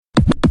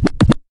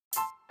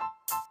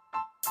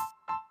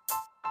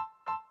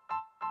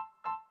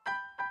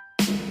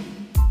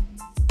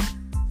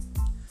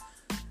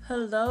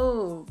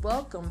Hello,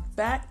 welcome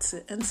back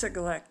to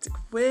Intergalactic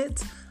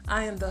Wit.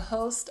 I am the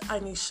host,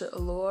 Anisha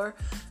Allure,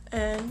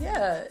 and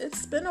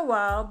it's been a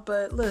while,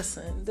 but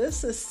listen,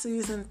 this is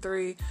season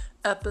 3,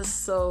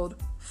 episode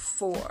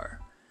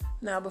 4.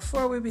 Now,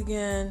 before we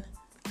begin,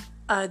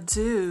 I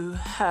do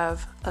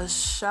have a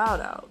shout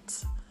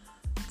out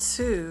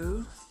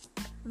to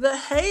the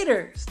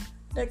haters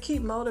that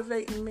keep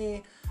motivating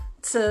me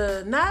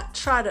to not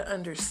try to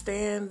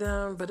understand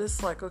them, but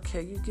it's like,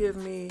 okay, you give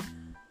me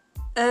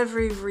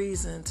every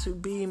reason to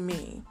be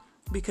me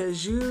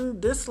because you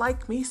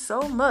dislike me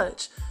so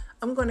much.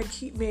 I'm going to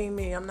keep being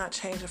me. I'm not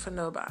changing for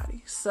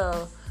nobody.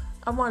 So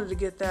I wanted to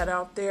get that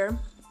out there.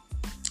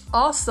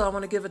 Also, I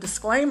want to give a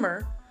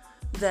disclaimer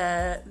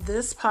that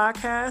this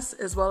podcast,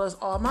 as well as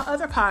all my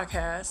other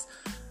podcasts,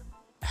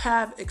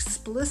 have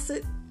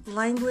explicit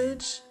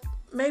language,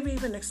 maybe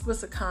even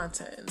explicit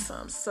content in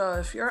some. So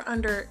if you're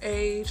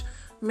underage,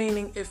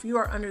 meaning if you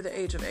are under the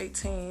age of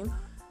 18,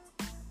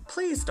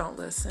 please don't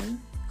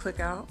listen. Click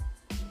out.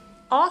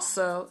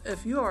 Also,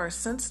 if you are a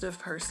sensitive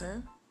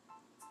person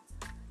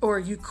or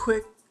you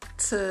quick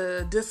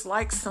to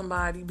dislike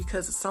somebody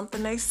because of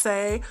something they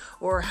say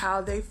or how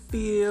they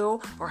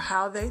feel or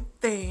how they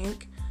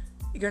think,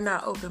 you're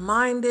not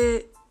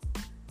open-minded,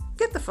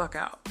 get the fuck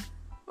out.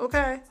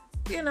 Okay?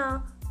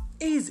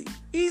 Easy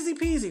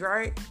peasy,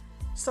 right?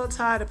 So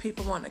tired of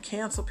people wanting to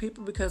cancel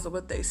people because of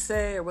what they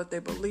say or what they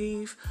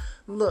believe.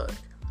 Look,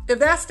 if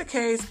that's the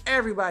case,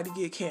 everybody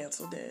get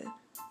canceled then.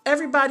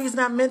 Everybody's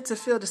not meant to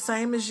feel the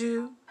same as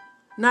you.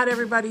 Not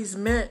everybody's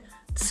meant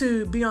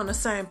to be on the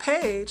same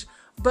page,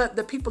 but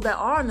the people that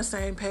are on the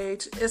same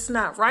page, it's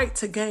not right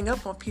to gang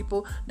up on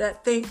people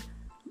that think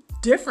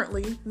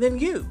differently than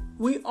you.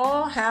 We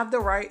all have the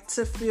right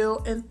to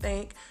feel and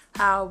think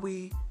how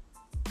we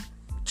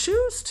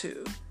choose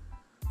to.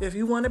 If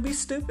you want to be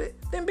stupid,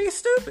 then be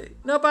stupid.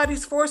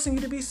 Nobody's forcing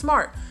you to be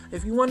smart.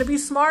 If you want to be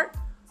smart,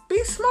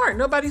 be smart.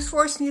 Nobody's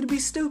forcing you to be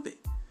stupid.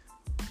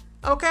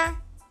 Okay?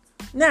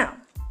 Now,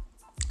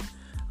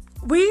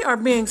 we are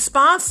being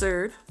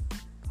sponsored,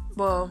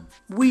 well,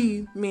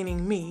 we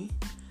meaning me,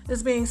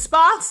 is being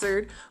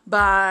sponsored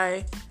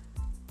by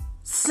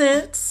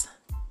Sense.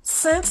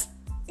 Sense,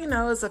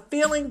 is a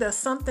feeling that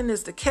something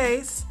is the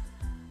case.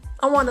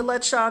 I want to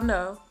let y'all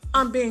know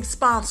I'm being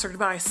sponsored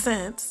by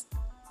Sense,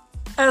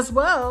 as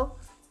well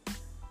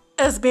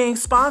as being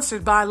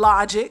sponsored by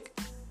Logic,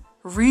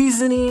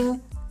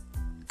 reasoning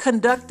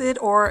conducted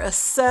or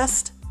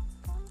assessed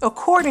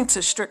according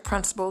to strict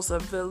principles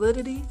of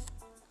validity.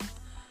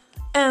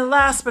 And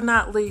last but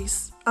not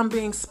least, I'm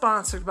being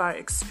sponsored by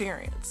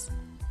Experience.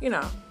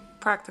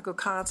 Practical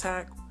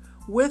contact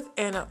with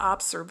an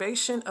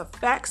observation of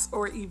facts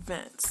or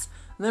events.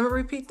 Let me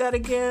repeat that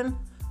again.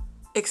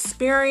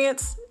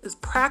 Experience is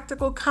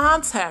practical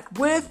contact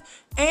with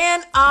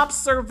an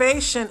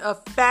observation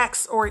of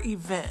facts or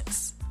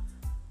events.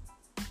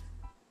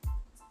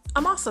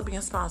 I'm also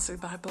being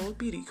sponsored by Bold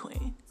Beauty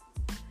Queen.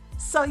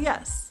 So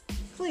yes,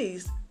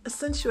 please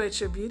accentuate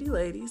your beauty,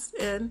 ladies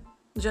and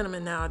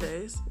gentlemen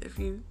nowadays, if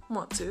you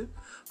want to.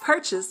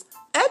 Purchase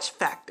Edge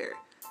Factor.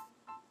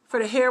 For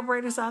the hair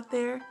braiders out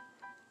there,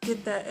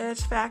 get that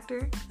Edge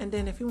Factor. And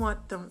then if you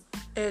want them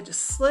edges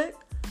slick,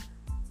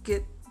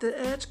 get the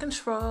Edge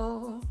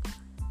Control.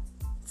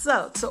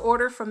 So, to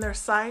order from their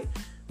site,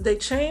 they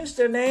changed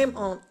their name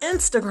on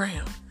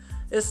Instagram.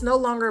 It's no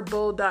longer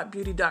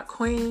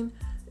bold.beauty.queen.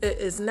 It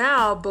is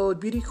now Bold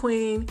Beauty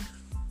Queen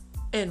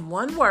in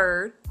one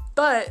word,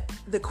 but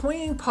the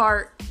queen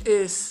part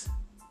is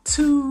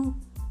 2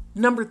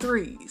 number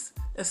 3s.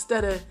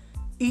 Instead of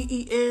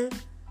EEN,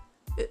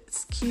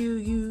 it's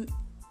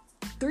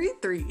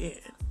QU33N.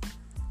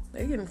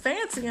 They're getting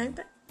fancy, ain't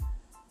they?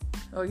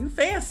 Oh, you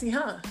fancy,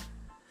 huh?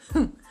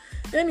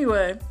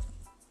 Anyway,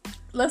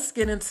 let's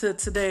get into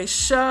today's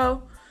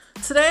show.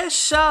 Today's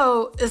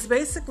show is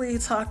basically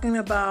talking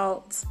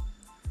about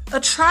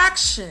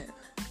attraction.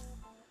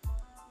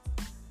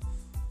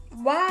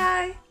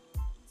 Why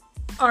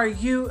are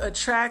you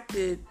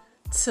attracted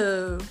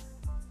to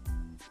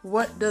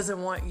what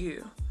doesn't want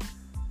you?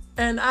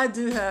 And I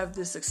do have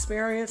this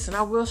experience, and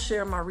I will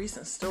share my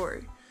recent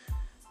story.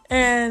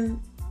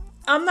 And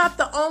I'm not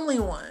the only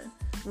one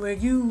where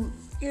you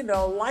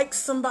like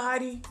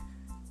somebody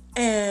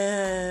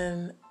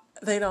and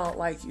they don't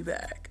like you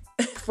back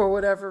for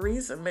whatever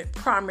reason,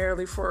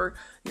 primarily for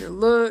your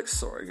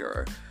looks or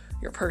your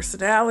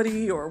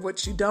personality or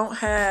what you don't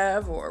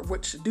have or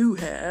what you do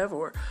have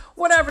or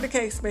whatever the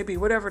case may be,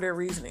 whatever their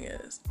reasoning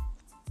is.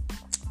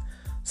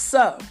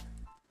 So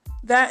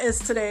that is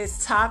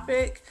today's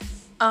topic.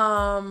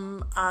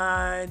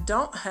 I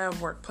don't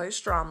have workplace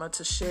drama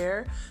to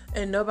share,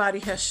 and nobody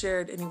has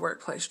shared any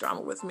workplace drama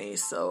with me,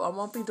 so I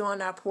won't be doing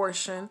that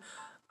portion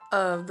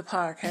of the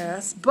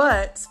podcast,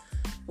 but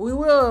we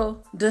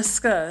will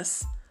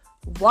discuss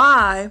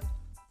why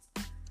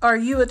are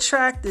you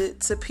attracted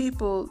to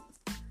people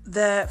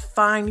that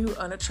find you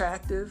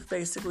unattractive,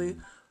 basically,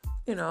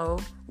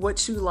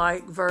 what you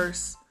like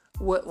versus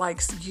what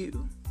likes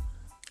you.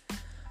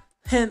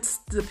 Hence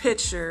the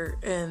picture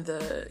and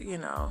the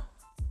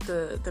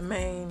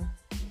main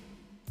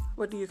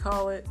what do you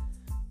call it?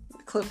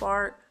 Clip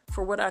art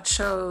for what I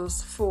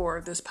chose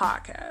for this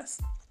podcast.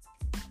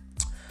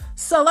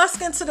 So let's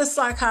get into the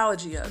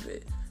psychology of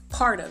it.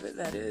 Part of it,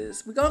 that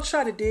is. We're going to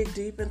try to dig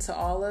deep into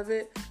all of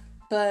it,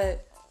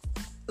 but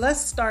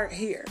let's start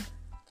here.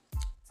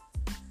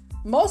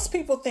 Most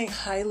people think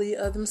highly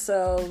of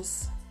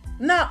themselves.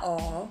 Not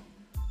all,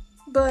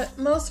 but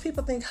most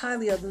people think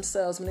highly of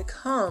themselves when it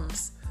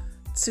comes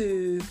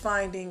to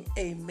finding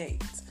a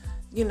mate.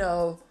 You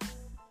know,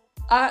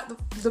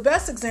 the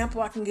best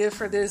example I can give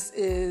for this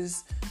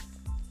is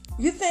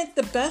you think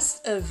the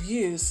best of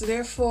you, so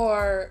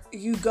therefore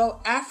you go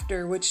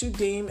after what you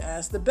deem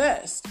as the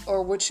best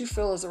or what you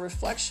feel is a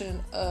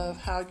reflection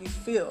of how you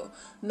feel.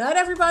 Not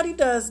everybody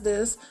does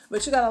this,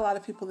 but you got a lot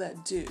of people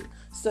that do.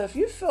 So if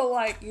you feel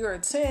like you're a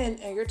 10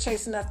 and you're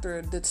chasing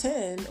after the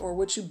 10 or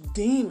what you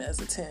deem as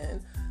a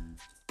 10,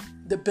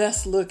 the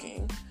best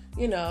looking,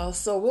 you know,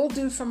 so we'll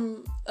do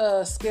from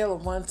a scale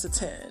of 1 to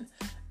 10.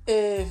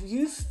 If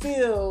you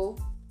feel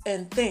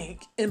and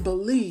think and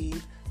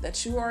believe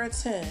that you are a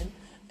 10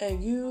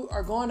 and you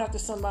are going after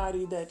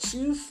somebody that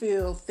you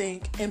feel,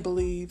 think, and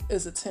believe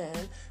is a 10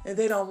 and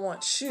they don't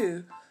want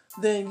you,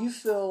 then you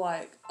feel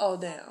like, oh,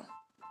 damn,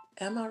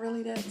 am I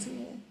really that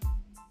 10?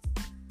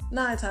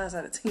 9 times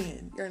out of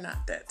 10, you're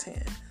not that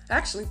 10.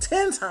 Actually,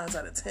 10 times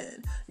out of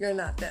 10, you're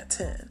not that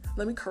 10.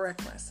 Let me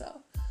correct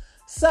myself.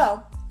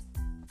 So,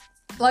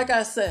 like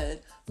I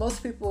said,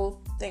 most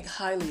people think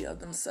highly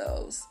of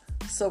themselves.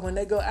 So when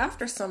they go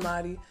after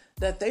somebody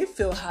that they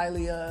feel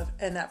highly of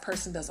and that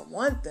person doesn't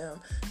want them,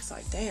 it's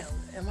like, damn,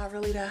 am I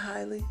really that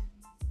highly?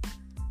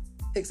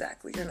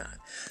 Exactly, you're not.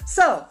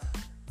 So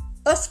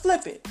let's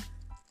flip it.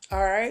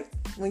 All right.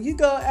 When you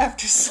go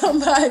after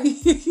somebody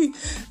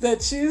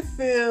that you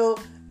feel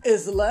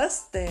is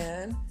less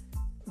than,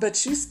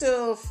 but you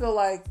still feel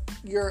like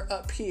you're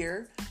up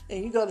here,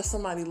 and you go to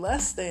somebody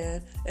less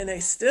than and they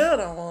still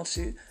don't want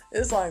you,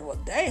 it's like,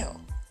 well,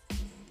 damn,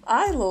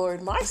 I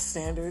lowered my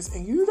standards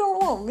and you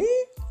don't want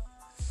me?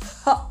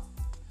 Huh.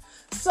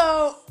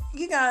 So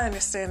you gotta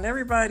understand,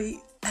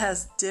 everybody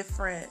has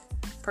different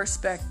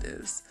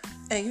perspectives.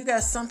 And you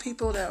got some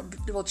people that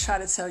will try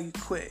to tell you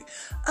quick,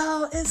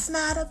 oh, it's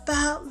not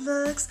about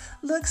looks.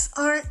 Looks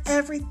aren't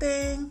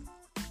everything.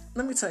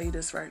 Let me tell you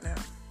this right now.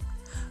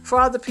 For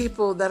all the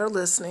people that are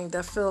listening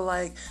that feel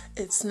like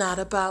it's not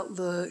about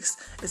looks,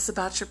 it's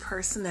about your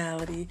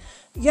personality.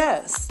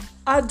 Yes,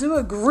 I do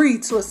agree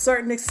to a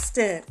certain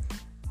extent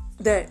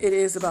that it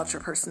is about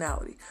your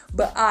personality.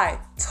 But I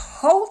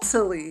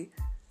totally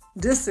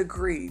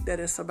disagree that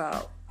it's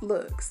about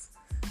looks.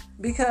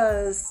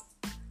 Because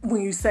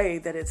when you say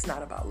that it's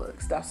not about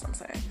looks, that's what I'm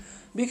saying.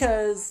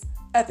 Because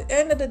at the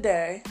end of the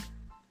day,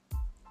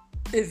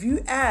 if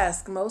you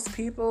ask most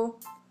people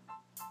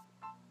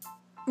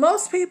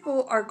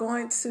are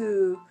going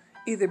to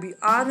either be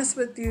honest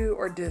with you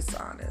or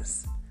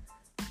dishonest.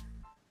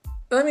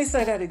 Let me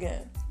say that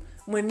again.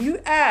 When you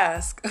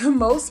ask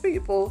most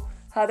people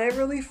how they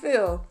really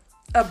feel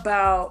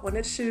about when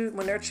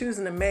they're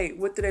choosing a mate,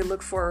 what do they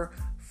look for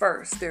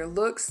first? Their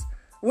looks,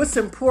 what's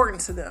important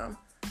to them,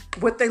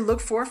 what they look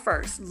for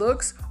first,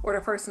 looks or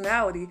their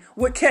personality,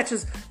 what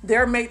catches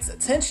their mate's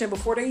attention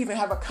before they even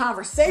have a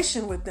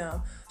conversation with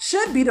them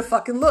should be the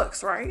fucking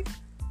looks, right?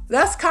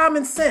 That's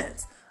common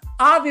sense.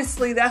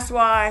 Obviously, that's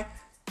why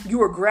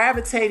you are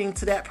gravitating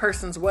to that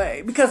person's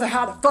way, because of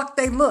how the fuck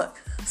they look.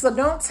 So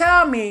don't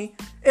tell me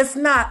it's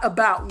not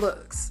about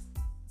looks.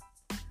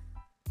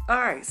 All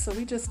right, so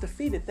we just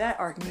defeated that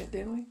argument,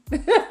 didn't we?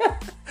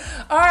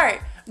 All right,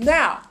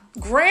 now,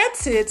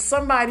 granted,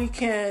 somebody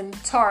can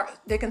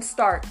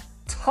start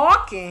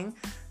talking.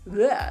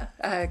 Bleh,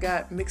 I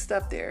got mixed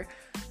up there.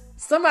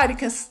 Somebody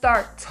can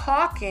start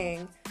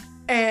talking,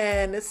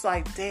 and it's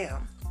like,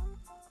 damn,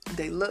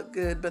 they look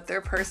good, but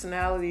their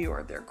personality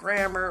or their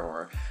grammar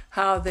or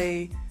how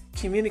they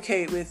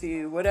communicate with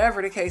you,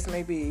 whatever the case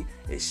may be,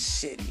 is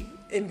shitty,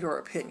 in your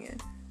opinion.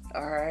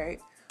 All right?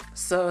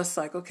 So it's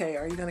like, okay,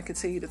 are you going to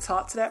continue to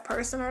talk to that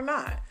person or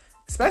not?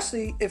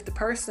 Especially if the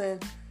person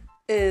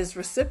is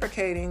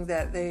reciprocating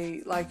that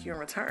they like you in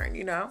return,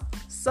 you know?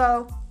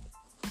 So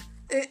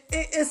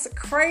it's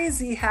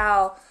crazy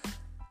how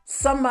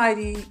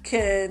somebody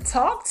can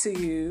talk to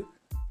you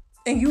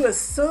and you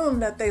assume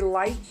that they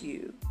like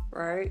you,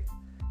 right?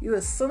 You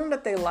assume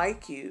that they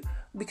like you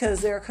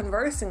because they're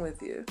conversing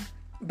with you.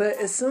 But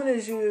as soon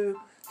as you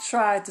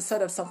try to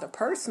set up something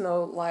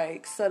personal,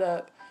 like set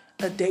up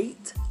a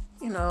date,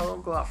 you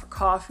know, go out for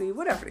coffee,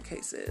 whatever the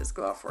case is,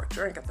 go out for a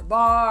drink at the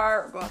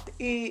bar, or go out to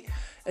eat,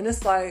 and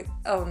it's like,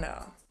 oh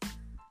no,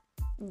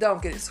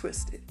 don't get it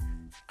twisted.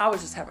 I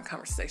was just having a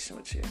conversation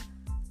with you.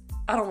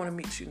 I don't want to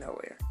meet you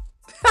nowhere.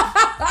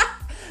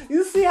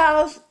 You see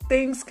how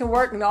things can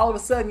work, and all of a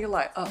sudden you're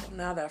like, oh,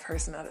 now that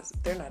person,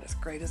 they're not as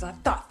great as I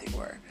thought they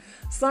were.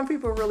 Some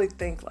people really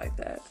think like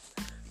that.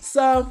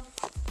 So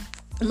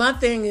my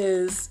thing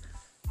is,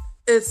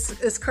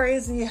 it's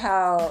crazy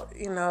how,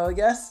 you know,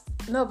 yes,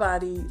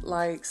 nobody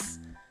likes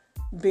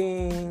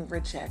being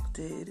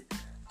rejected.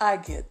 I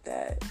get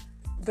that.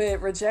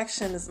 But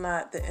rejection is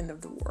not the end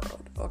of the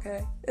world,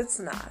 okay? It's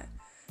not.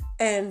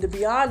 And to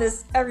be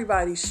honest,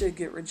 everybody should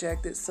get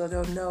rejected so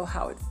they'll know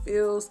how it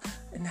feels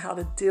and how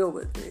to deal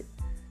with it.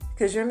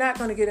 Because you're not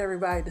going to get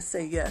everybody to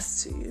say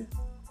yes to you.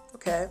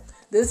 Okay?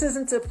 This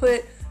isn't to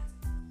put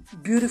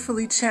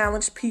beautifully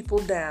challenged people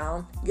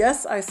down.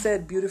 Yes, I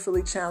said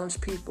beautifully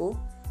challenged people.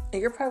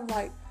 And you're probably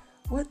like,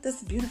 what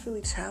does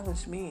beautifully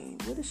challenged mean?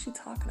 What is she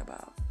talking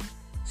about?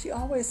 She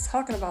always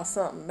talking about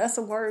something,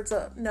 messing words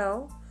up.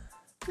 No.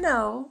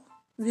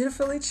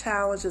 Beautifully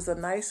challenged is a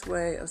nice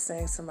way of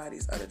saying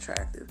somebody's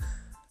unattractive.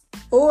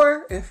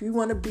 Or if you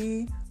want to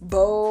be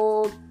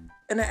bold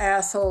and an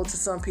asshole to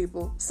some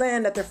people,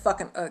 saying that they're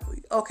fucking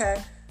ugly.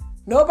 Okay?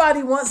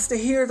 Nobody wants to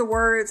hear the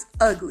words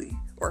ugly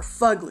or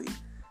fugly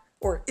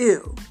or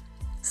ew.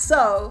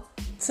 So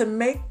to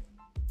make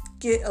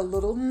it a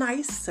little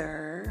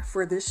nicer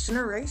for this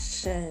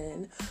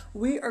generation,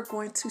 we are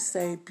going to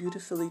say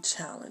beautifully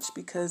challenged,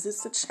 because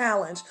it's a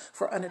challenge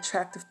for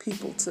unattractive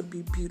people to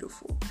be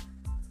beautiful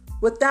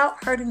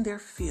without hurting their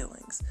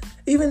feelings.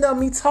 Even though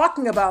me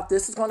talking about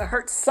this is going to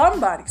hurt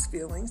somebody's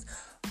feelings,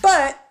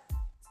 but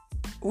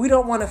we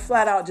don't want to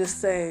flat out just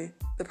say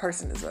the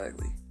person is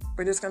ugly.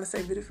 We're just going to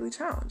say beautifully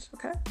challenged.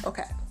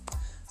 Okay.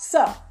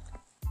 So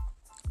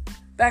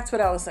back to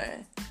what I was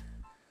saying.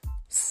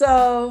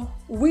 So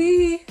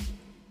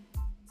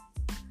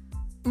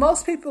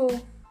most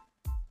people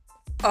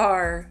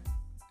are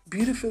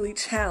beautifully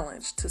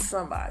challenged to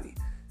somebody.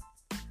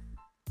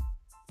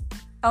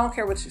 I don't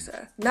care what you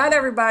say. Not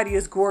everybody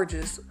is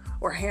gorgeous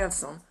or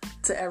handsome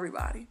to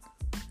everybody,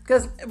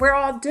 because we're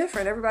all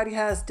different. Everybody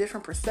has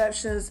different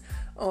perceptions.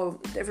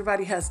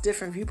 Everybody has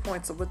different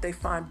viewpoints of what they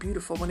find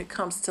beautiful when it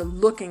comes to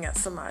looking at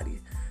somebody.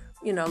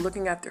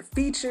 Looking at their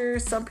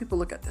features. Some people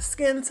look at the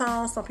skin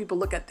tone. Some people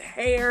look at the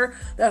hair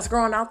that's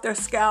growing out their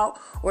scalp,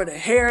 or the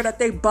hair that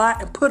they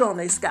bought and put on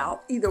their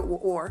scalp. Either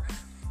or.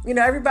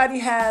 Everybody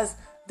has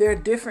their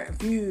different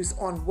views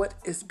on what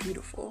is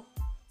beautiful.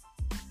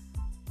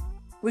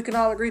 We can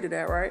all agree to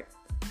that, right?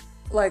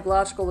 Like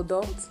logical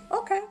adults?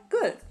 Okay,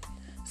 good.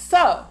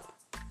 So,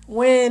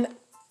 when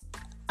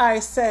I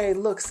say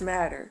looks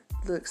matter,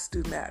 looks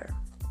do matter.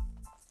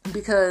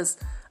 Because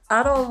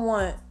I don't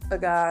want a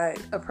guy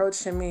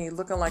approaching me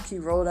looking like he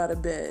rolled out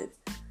of bed.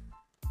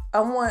 I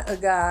want a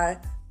guy,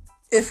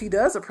 if he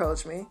does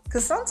approach me,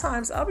 because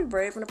sometimes I'll be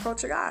brave and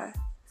approach a guy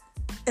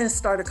and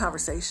start a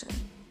conversation.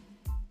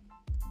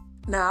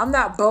 Now, I'm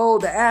not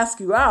bold to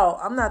ask you out.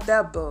 I'm not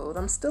that bold.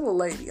 I'm still a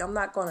lady. I'm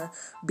not going to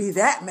be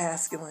that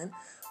masculine.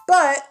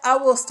 But I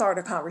will start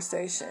a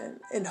conversation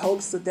in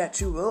hopes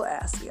that you will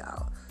ask me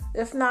out.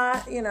 If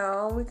not,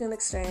 we can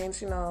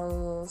exchange,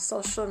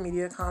 social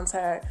media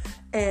contact,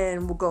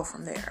 and we'll go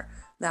from there.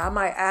 Now, I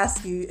might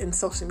ask you in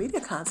social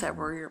media contact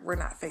where we're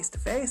not face to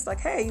face, like,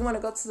 hey, you want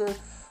to go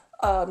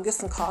to get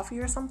some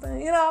coffee or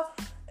something,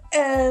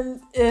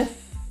 And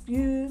if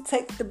you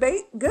take the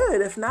bait,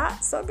 good. If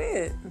not, so be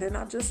it. Then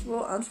I just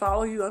will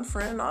unfollow you,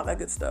 unfriend, all that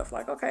good stuff.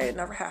 Like, okay, it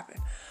never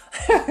happened.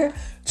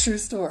 True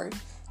story.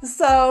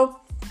 So,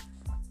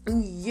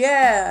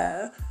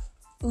 yeah,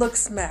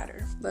 looks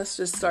matter. Let's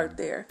just start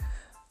there.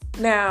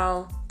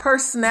 Now,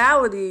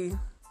 personality,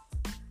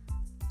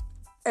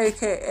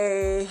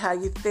 aka how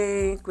you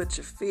think, what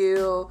you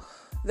feel,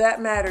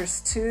 that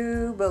matters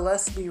too. But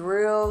let's be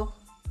real.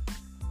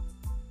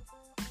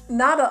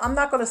 I'm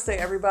not going to say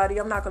everybody.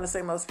 I'm not going to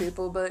say most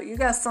people, but you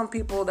got some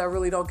people that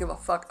really don't give a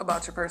fuck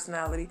about your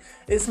personality.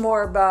 It's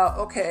more about,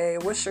 okay,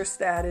 what's your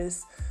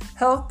status?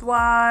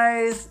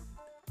 Health-wise,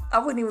 I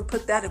wouldn't even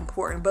put that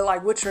important, but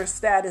like what your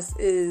status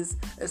is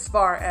as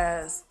far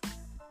as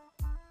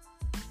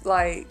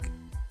like,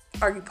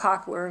 are you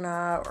popular or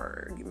not?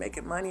 Or are you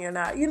making money or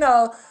not?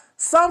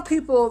 Some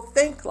people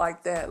think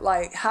like that.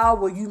 Like, how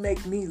will you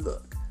make me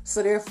look?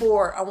 So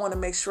therefore, I want to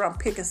make sure I'm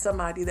picking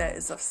somebody that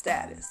is of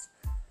status.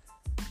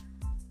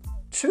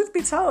 Truth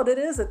be told, it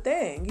is a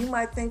thing. You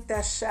might think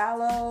that's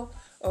shallow,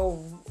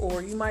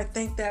 or you might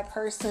think that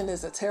person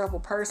is a terrible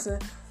person.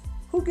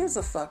 Who gives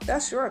a fuck?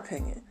 That's your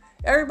opinion.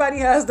 Everybody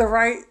has the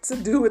right to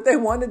do what they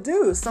want to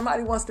do. If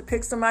somebody wants to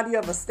pick somebody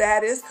of a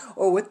status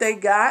or what they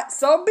got,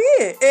 so be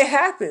it. It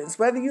happens,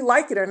 whether you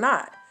like it or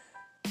not.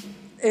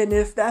 And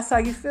if that's how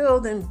you feel,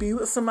 then be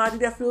with somebody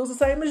that feels the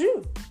same as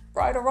you.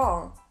 Right or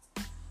wrong.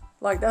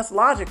 Like, that's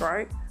logic,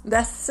 right?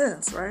 That's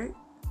sense, right?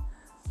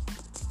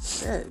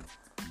 Shit.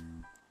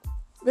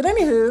 But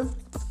anywho,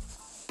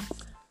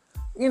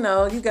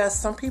 you got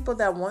some people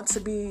that want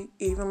to be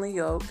evenly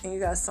yoked, and you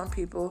got some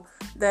people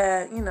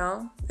that,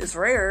 it's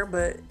rare,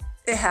 but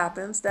it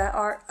happens, that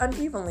are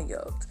unevenly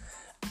yoked.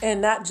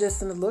 And not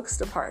just in the looks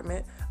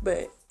department,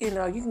 but, you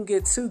can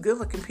get two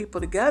good-looking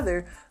people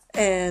together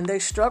and they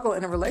struggle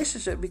in a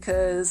relationship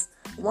because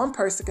one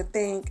person could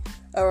think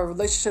a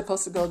relationship is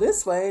supposed to go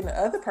this way and the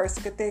other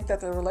person could think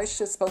that the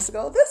relationship is supposed to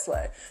go this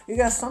way. You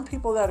got some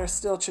people that are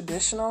still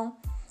traditional,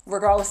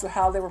 regardless of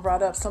how they were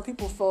brought up. Some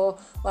people feel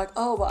like,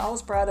 oh, well, I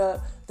was brought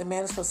up, the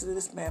man is supposed to do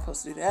this, the man is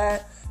supposed to do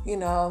that,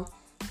 then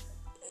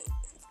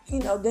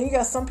you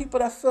got some people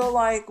that feel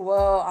like,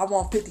 well, I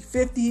want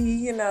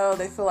 50-50,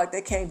 they feel like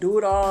they can't do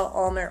it all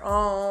on their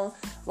own,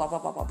 blah, blah,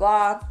 blah, blah,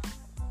 blah.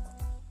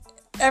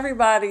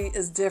 everybody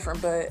is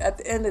different, but at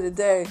the end of the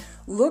day,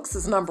 looks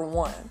is number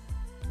one.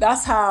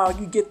 That's how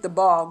you get the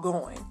ball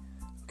going.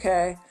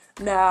 Okay.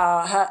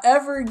 Now,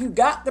 however you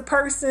got the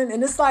person,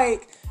 and it's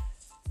like,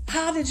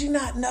 how did you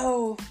not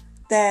know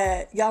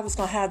that y'all was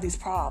gonna have these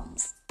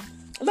problems?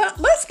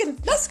 Let's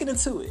get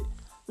into it,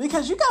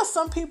 because you got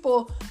some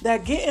people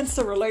that get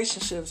into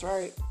relationships,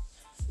 right?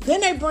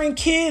 Then they bring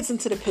kids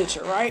into the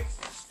picture, right?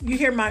 You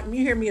hear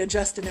me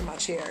adjusting in my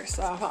chair,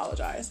 so I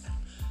apologize.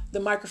 The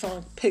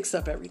microphone picks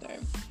up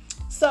everything.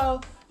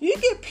 So you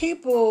get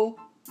people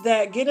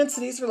that get into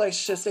these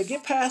relationships, they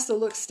get past the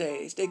look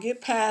stage, they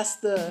get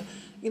past the,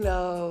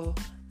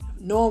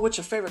 knowing what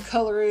your favorite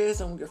color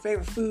is and what your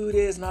favorite food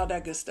is and all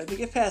that good stuff. They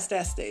get past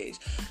that stage.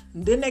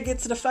 And then they get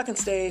to the fucking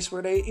stage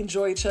where they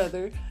enjoy each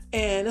other,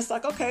 and it's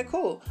like, okay,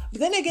 cool.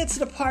 But then they get to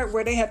the part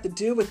where they have to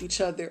deal with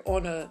each other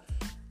on a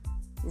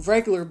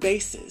regular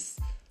basis,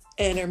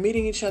 and they're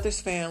meeting each other's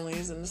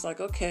families, and it's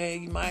like, okay,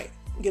 you might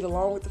get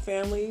along with the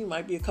family, you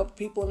might be a couple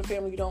people in the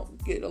family you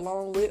don't get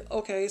along with,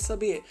 okay, so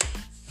be it.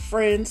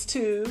 Friends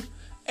too.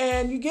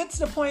 And you get to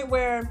the point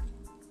where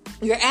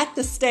you're at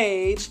the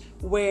stage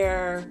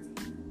where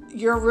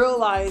you're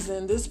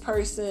realizing this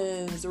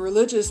person's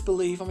religious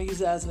belief, I'm going to use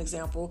that as an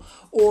example,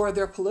 or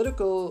their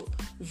political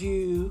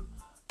view,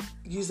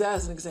 use that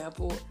as an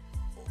example,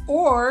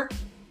 or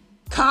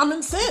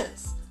common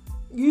sense,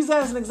 use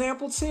that as an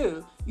example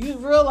too. You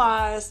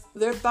realize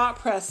their thought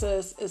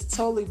process is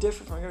totally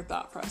different from your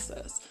thought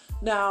process.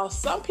 Now,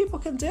 some people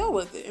can deal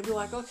with it and be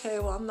like, okay,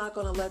 well, I'm not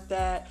going to let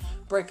that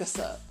break us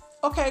up.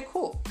 Okay,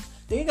 cool.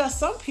 Then you got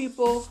some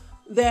people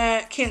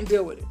that can't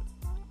deal with it.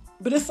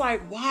 But it's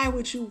like, why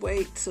would you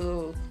wait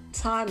till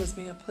time is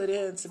being put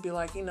in to be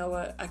like, you know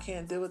what, I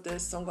can't deal with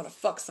this, so I'm going to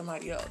fuck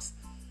somebody else.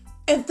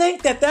 And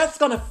think that that's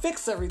going to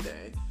fix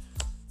everything.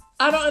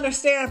 I don't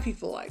understand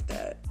people like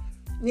that.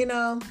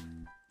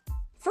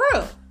 For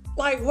real.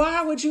 Like,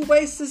 why would you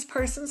waste this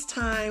person's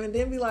time and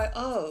then be like,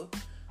 oh,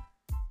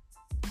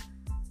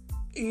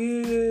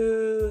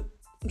 you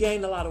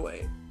gained a lot of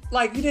weight.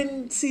 Like, you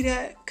didn't see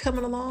that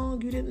coming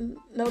along? You didn't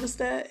notice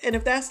that? And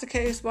if that's the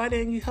case, why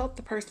didn't you help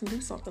the person do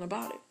something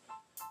about it?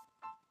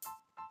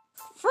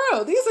 For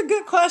real, these are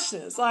good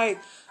questions. Like,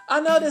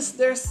 I noticed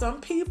there's some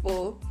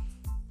people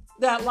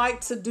that like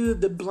to do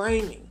the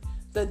blaming,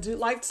 that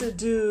like to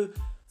do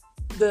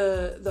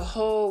the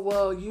whole,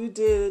 well, you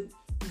did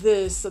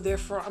this, so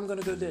therefore I'm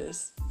going to do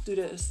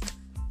this.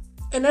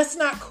 And that's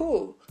not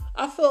cool.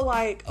 I feel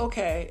like,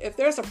 okay, if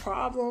there's a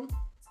problem,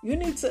 you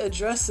need to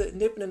address it,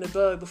 nip it in the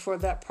bud before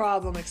that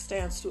problem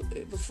expands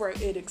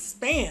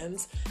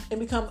and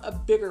become a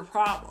bigger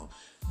problem.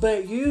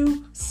 But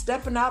you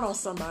stepping out on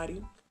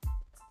somebody,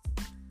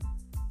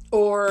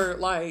 or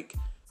like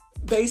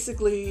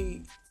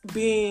basically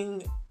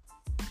being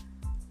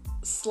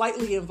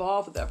slightly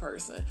involved with that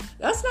person,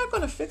 that's not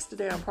going to fix the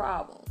damn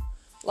problem.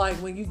 Like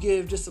when you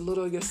give just a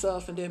little of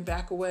yourself and then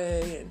back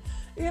away, and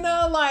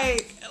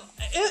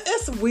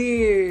it's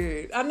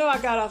weird. I know I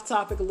got off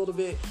topic a little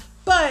bit,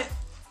 but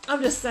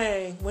I'm just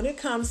saying, when it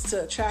comes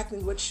to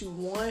attracting what you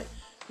want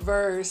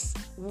versus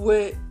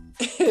what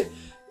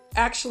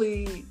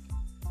actually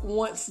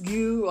wants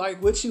you,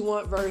 like what you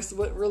want versus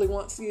what really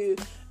wants you,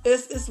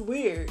 it's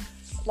weird.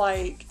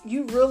 Like,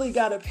 you really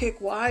got to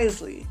pick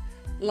wisely.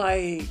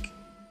 Like,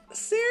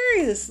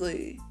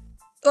 seriously.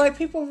 Like,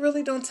 people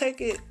really don't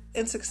take it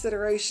into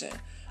consideration.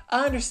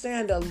 I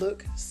understand that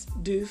looks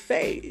do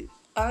fade.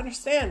 I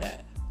understand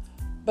that.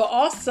 But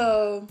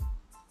also,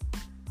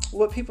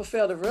 what people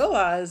fail to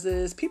realize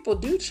is people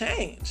do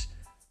change.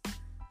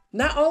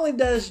 Not only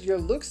does your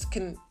looks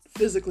can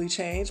physically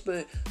change,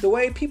 but the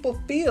way people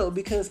feel,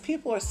 because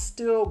people are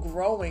still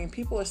growing,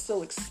 people are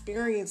still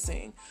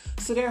experiencing.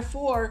 So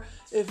therefore,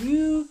 if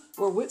you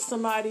were with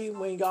somebody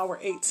when y'all were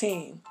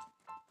 18,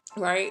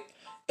 right?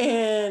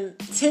 And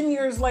 10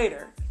 years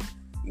later,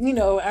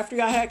 after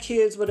y'all had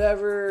kids,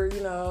 whatever,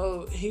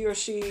 he or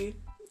she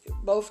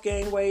both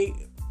gained weight,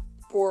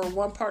 or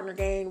one partner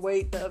gained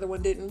weight, the other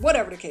one didn't,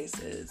 whatever the case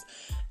is.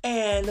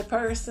 And the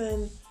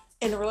person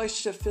in the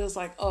relationship feels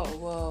like, oh,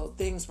 well,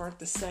 things weren't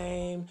the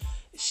same.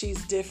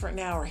 She's different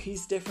now, or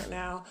he's different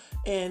now,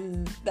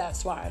 and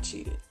that's why I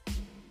cheated.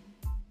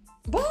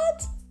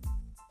 What?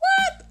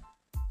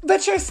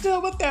 But you're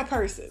still with that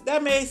person.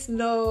 That makes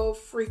no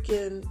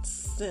freaking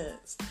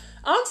sense.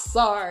 I'm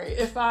sorry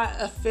if I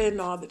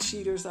offend all the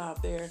cheaters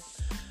out there.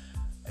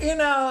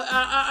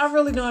 I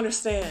really don't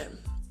understand.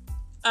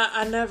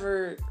 I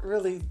never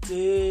really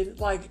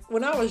did. Like,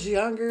 when I was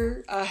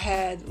younger, I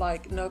had,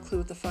 no clue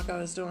what the fuck I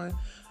was doing.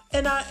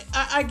 And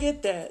I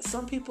get that.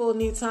 Some people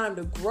need time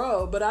to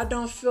grow, but I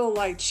don't feel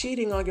like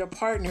cheating on your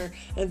partner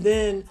and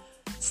then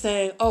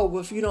saying, oh,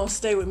 well, if you don't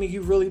stay with me,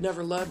 you really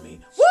never love me.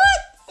 What?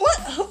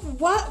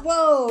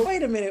 Whoa,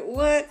 wait a minute.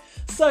 What?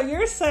 So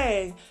you're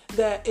saying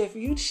that if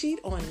you cheat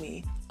on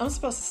me, I'm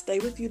supposed to stay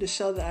with you to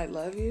show that I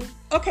love you?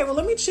 Okay, well,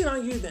 let me cheat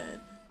on you then.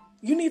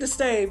 You need to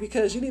stay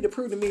because you need to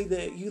prove to me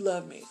that you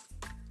love me.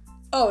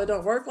 Oh, it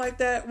don't work like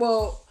that?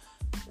 Well,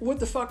 what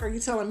the fuck are you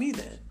telling me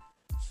then?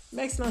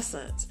 Makes no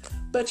sense.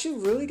 But you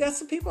really got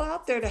some people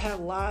out there that have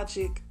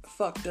logic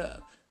fucked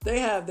up. They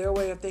have their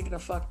way of thinking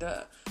of fucked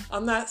up.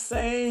 I'm not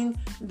saying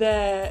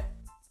that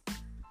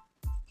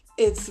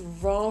it's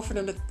wrong for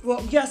them to,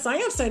 well, yes, I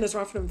am saying it's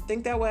wrong for them to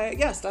think that way.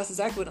 Yes, that's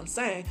exactly what I'm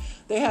saying.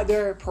 They have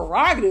their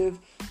prerogative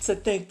to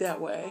think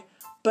that way,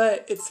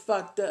 but it's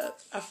fucked up.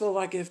 I feel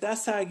like if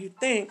that's how you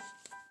think,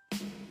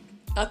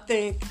 I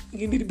think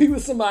you need to be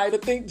with somebody to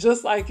think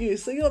just like you,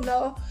 so you'll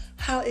know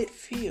how it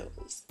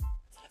feels.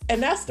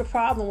 And that's the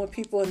problem when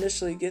people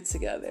initially get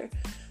together.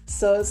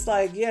 So it's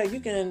like, yeah,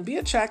 you can be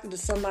attracted to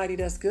somebody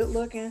that's good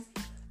looking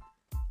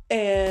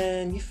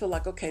and you feel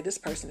like, okay, this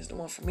person is the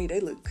one for me.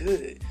 They look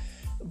good.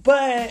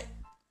 But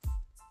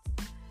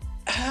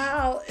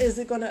how is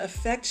it going to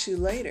affect you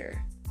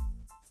later?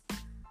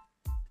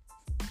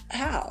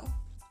 How?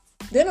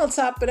 Then on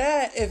top of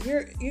that, if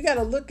you got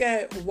to look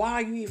at why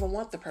you even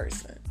want the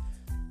person.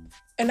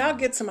 And I'll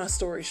get to my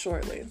story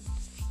shortly.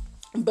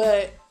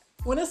 But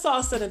when it's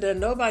all said and done,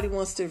 nobody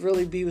wants to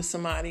really be with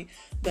somebody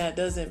that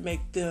doesn't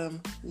make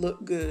them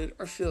look good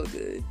or feel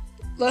good.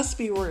 Let's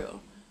be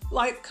real.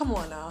 Like, come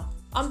on now.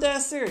 I'm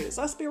dead serious.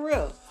 Let's be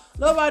real.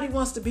 Nobody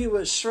wants to be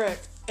with Shrek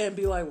and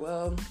be like,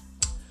 well,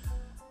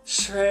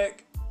 Shrek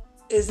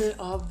isn't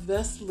all the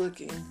best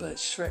looking, but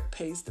Shrek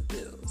pays the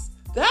bills.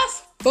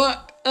 That's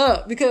fucked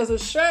up, because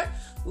if Shrek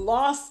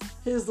lost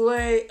his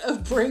way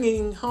of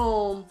bringing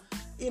home,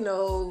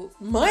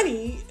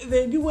 money,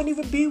 then you wouldn't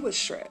even be with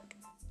Shrek.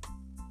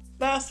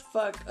 That's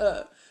fucked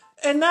up.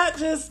 And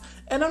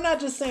I'm not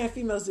just saying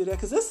females do that,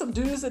 because there's some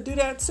dudes that do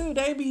that too.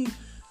 They be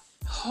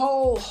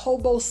whole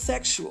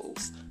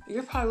hobosexuals.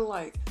 You're probably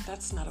like,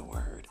 that's not a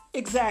word.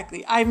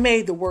 Exactly. I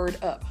made the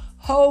word up.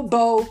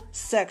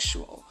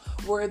 Hobosexual.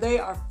 Where they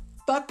are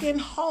fucking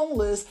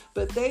homeless,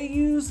 but they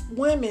use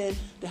women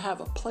to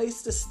have a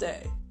place to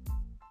stay.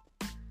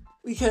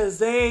 Because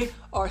they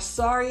are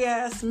sorry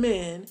ass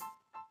men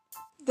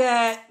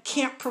that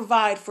can't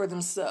provide for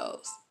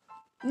themselves.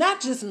 Not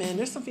just men.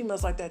 There's some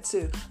females like that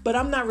too. But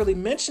I'm not really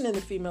mentioning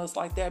the females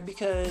like that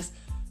because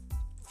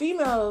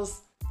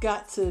females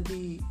got to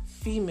be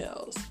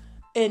females.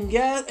 And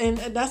yeah, and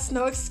that's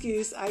no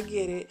excuse. I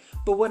get it.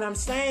 But what I'm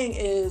saying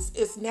is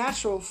it's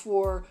natural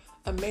for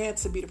a man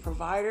to be the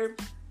provider.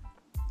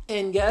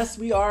 And yes,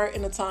 we are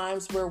in the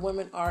times where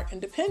women are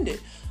independent.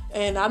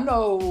 And I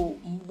know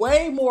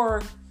way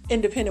more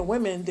independent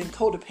women than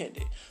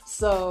codependent.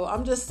 So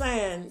I'm just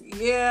saying,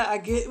 yeah, I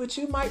get what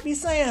you might be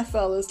saying,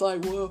 fellas.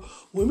 Like, well,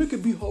 women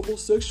could be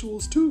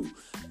homosexuals too.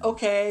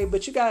 Okay,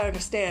 but you gotta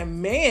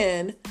understand,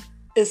 man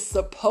is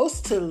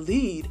supposed to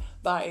lead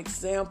by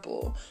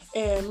example.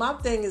 And my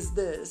thing is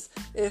this: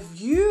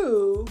 if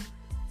you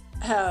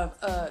have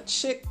a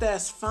chick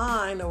that's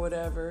fine or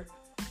whatever,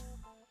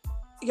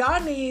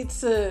 y'all need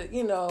to,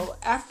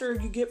 after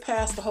you get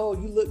past the whole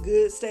you look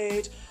good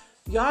stage,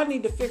 y'all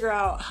need to figure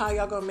out how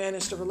y'all gonna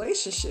manage the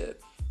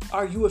relationship.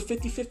 Are you a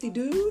 50-50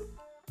 dude?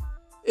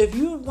 If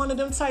you one of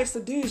them types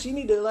of dudes, you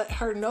need to let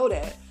her know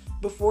that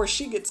before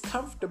she gets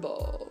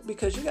comfortable.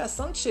 Because you got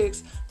some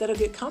chicks that'll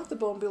get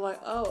comfortable and be like,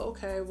 oh,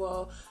 okay,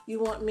 well, you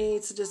want me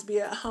to just be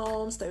at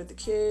home, stay with the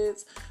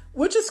kids,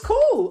 which is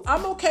cool.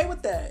 I'm okay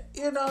with that.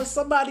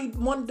 Somebody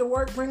wanted to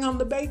work, bring home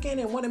the bacon,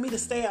 and wanted me to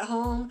stay at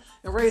home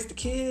and raise the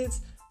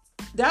kids.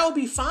 That would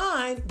be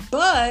fine,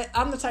 but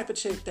I'm the type of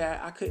chick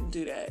that I couldn't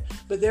do that.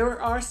 But there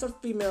are some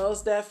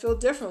females that feel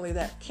differently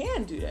that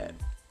can do that.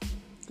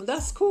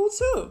 That's cool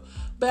too.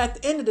 But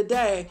at the end of the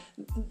day,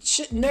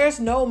 there's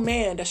no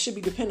man that should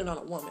be dependent on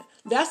a woman.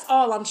 That's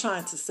all I'm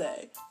trying to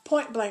say.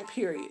 Point blank,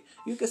 period.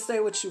 You can say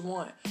what you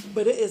want,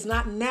 but it is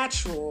not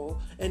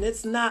natural and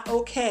it's not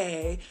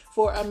okay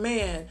for a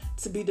man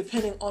to be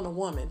depending on a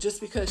woman just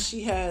because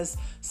she has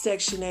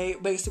Section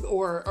 8, basic,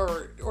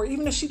 or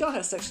even if she don't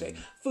have Section 8,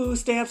 food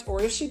stamps,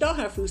 or if she don't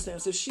have food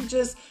stamps, if she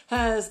just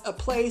has a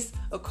place,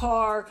 a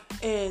car,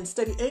 and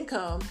steady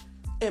income,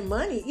 and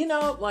money,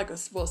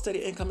 steady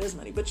income is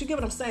money, but you get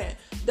what I'm saying.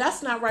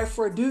 That's not right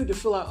for a dude to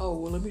feel like, oh,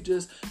 well, let me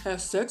just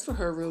have sex with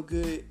her real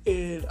good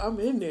and I'm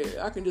in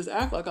there. I can just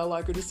act like I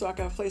like her just so I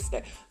can have a place to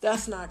stay.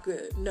 That's not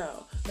good.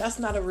 No, that's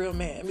not a real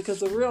man,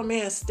 because a real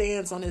man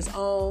stands on his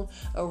own.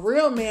 A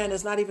real man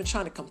is not even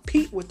trying to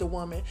compete with the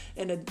woman,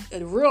 and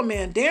a real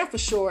man, damn for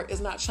sure,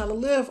 is not trying to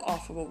live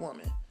off of a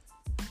woman.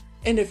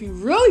 And if you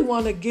really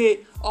want to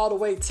get all the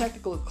way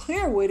technical and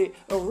clear with it,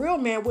 a real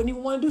man wouldn't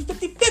even want to do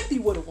 50-50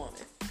 with a woman.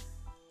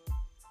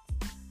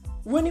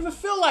 Wouldn't even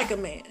feel like a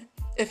man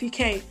if he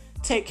can't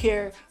take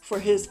care for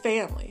his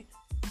family.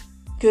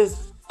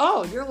 Because,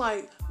 you're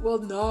like, well,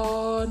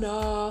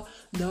 nah,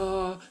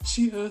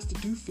 she has to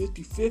do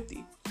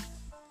 50-50.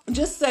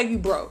 Just say you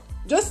broke.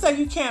 Just say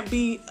you can't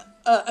be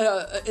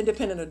an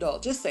independent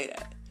adult. Just say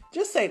that.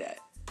 Just say that.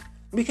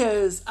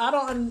 Because I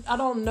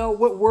don't know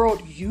what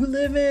world you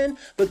live in,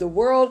 but the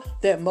world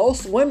that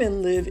most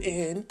women live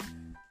in,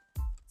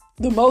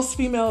 the most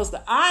females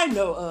that I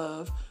know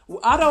of,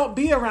 I don't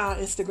be around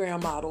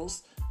Instagram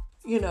models,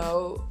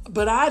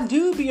 but I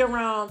do be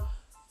around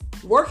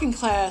working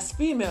class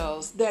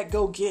females that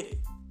go get it,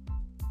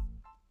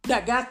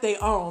 that got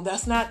their own,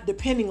 that's not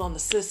depending on the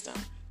system.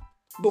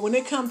 But when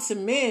it comes to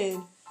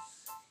men,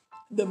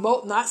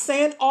 not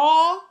saying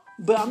all,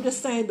 But I'm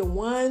just saying the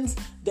ones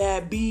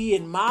that be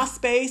in my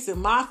space, in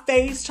my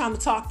face, trying to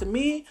talk to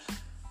me,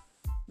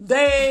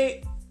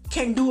 they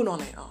can't do it on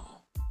their own.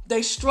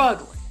 They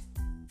struggling.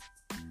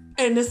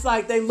 And it's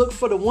like they look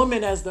for the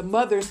woman as the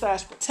mother /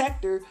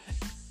 protector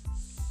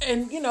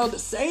and, the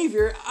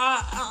savior.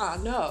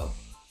 No.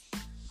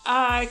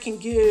 I can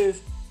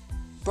give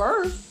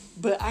birth,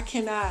 but I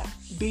cannot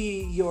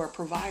be your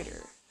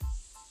provider.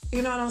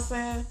 You know what I'm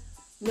saying?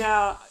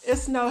 Now,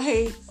 it's no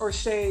hate or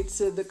shade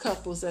to the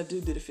couples that do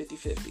the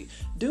 50-50.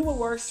 Do what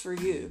works for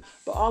you.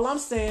 But all I'm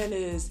saying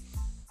is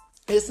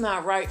it's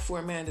not right for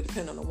a man to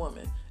depend on a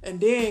woman. And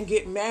then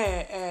get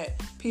mad at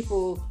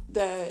people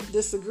that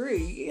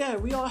disagree. Yeah,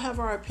 we all have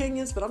our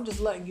opinions, but I'm just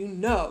letting you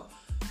know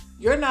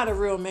you're not a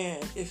real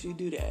man if you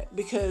do that.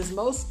 Because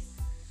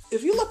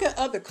if you look at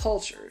other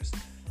cultures,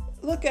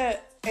 look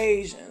at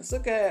Asians,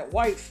 look at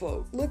white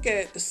folk, look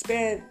at the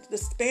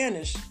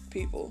Spanish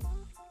people.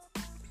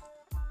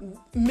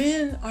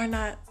 Men are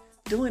not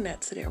doing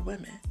that to their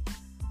women.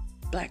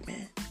 Black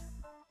men.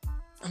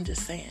 I'm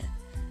just saying.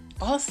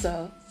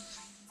 Also,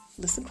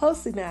 listen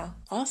closely now.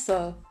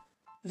 Also,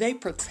 they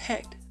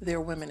protect their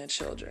women and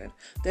children.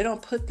 They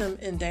don't put them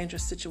in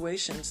dangerous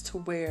situations to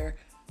where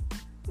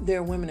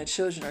their women and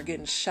children are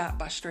getting shot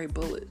by stray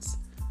bullets.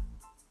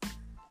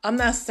 I'm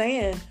not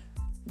saying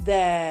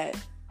that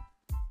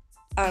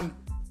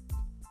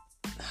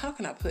how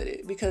can I put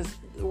it? Because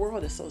the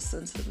world is so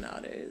sensitive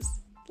nowadays.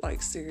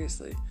 Like,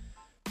 seriously.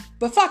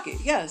 But fuck it.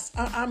 Yes,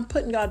 I'm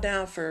putting y'all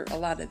down for a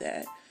lot of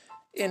that.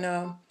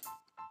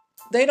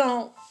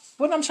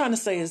 What I'm trying to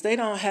say is they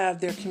don't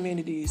have their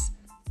communities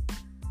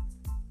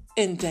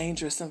in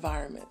dangerous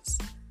environments.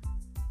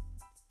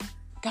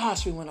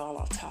 Gosh, we went all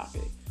off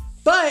topic.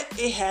 But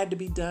it had to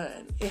be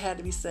done. It had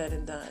to be said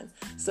and done.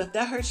 So if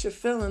that hurts your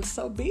feelings,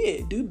 so be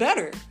it. Do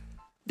better.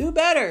 Do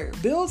better.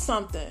 Build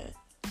something.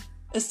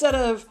 Instead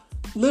of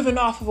living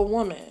off of a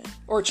woman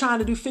or trying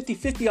to do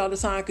 50-50 all the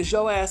time because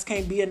your ass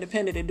can't be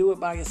independent and do it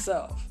by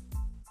yourself.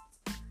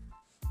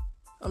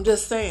 I'm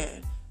just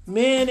saying.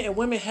 Men and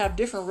women have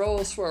different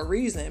roles for a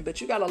reason,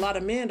 but you got a lot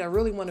of men that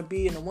really want to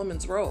be in a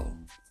woman's role.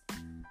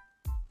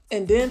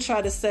 And then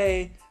try to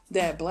say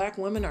that black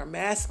women are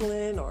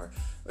masculine or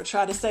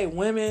try to say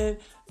women,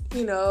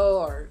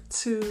 are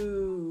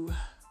too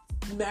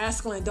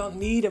masculine, don't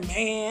need a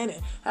man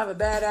and have a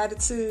bad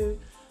attitude.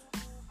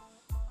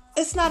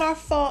 It's not our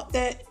fault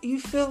that you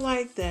feel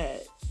like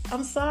that.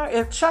 I'm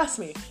sorry. Trust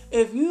me,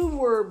 if you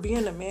were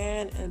being a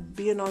man and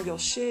being on your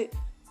shit,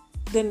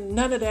 then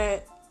none of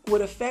that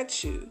would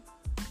affect you.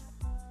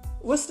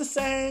 What's the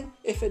saying?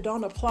 If it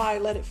don't apply,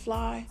 let it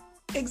fly.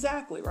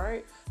 Exactly,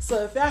 right?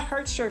 So if that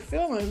hurts your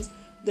feelings,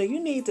 then you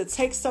need to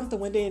take something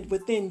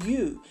within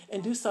you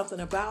and do something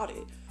about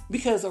it.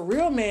 Because a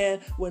real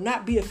man will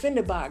not be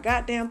offended by a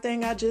goddamn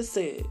thing I just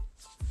said.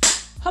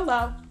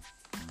 Hello.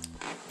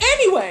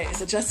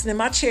 Anyways, adjusting in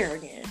my chair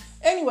again.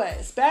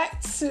 Anyways,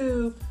 back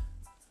to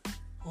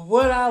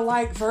what I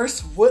like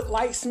versus what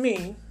likes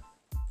me.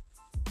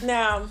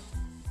 Now,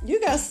 you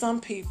got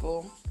some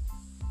people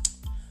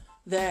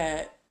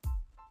that...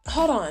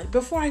 Hold on.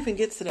 Before I even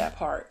get to that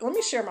part, let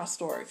me share my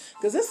story.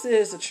 Because this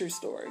is a true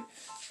story.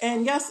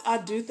 And yes, I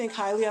do think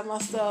highly of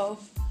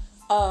myself.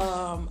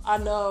 I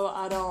know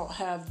I don't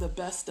have the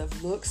best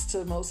of looks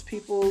to most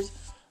people's.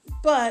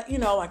 But,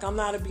 I'm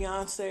not a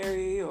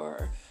Beyonce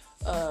or...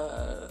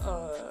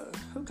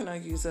 who can I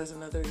use as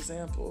another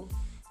example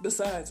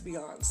besides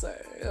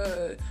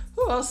Beyonce?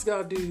 Who else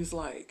got dudes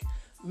like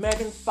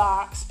Megan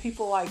Fox,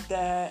 people like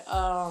that?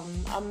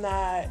 I'm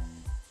not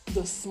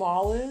the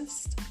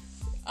smallest.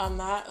 I'm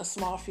not a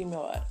small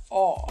female at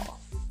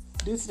all.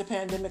 Due to the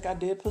pandemic, I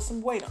did put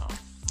some weight on.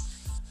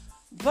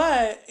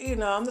 But,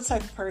 I'm the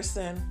type of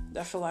person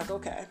that feel like,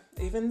 okay,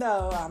 even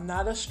though I'm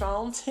not a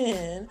strong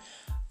 10,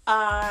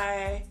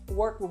 I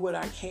work with what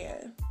I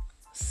can.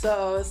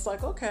 So it's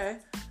like, okay,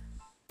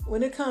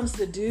 when it comes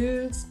to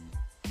dudes,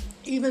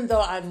 even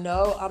though I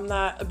know I'm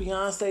not a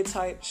Beyonce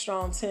type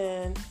strong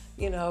 10,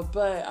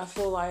 but I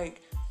feel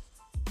like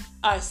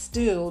I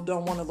still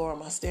don't want to lower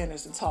my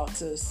standards and talk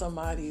to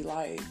somebody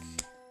like,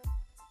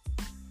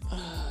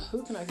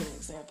 who can I give an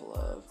example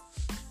of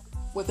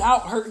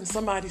without hurting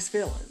somebody's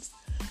feelings?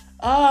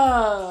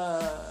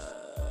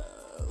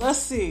 Let's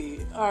see.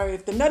 All right,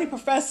 if the Nutty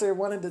Professor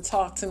wanted to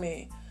talk to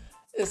me,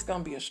 it's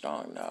going to be a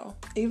strong no.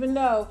 Even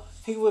though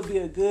he would be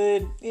a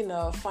good,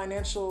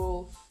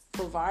 financial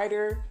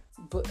provider,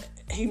 but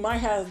he might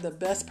have the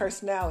best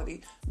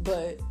personality.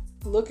 But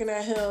looking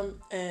at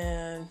him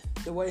and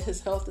the way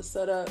his health is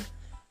set up,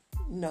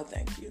 no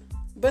thank you.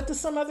 But to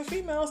some other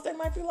females, they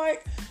might be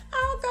like,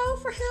 I'll go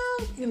for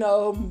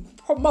him,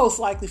 most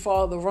likely for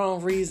all the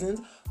wrong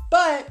reasons.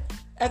 But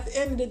at the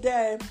end of the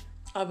day,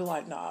 I'll be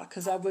like, nah,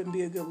 because that wouldn't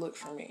be a good look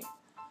for me.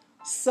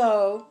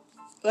 So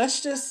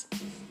let's just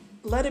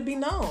let it be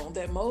known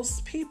that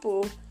most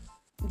people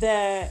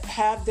that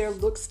have their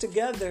looks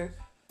together,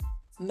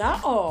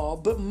 not all,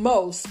 but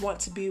most want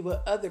to be with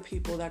other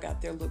people that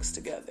got their looks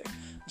together.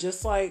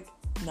 Just like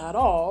not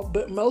all,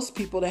 but most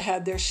people that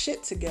have their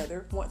shit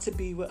together want to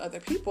be with other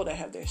people that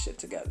have their shit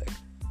together.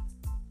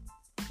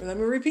 Let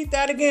me repeat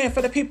that again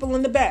for the people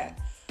in the back.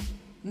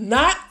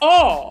 Not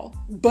all,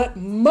 but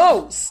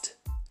most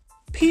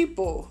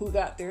people who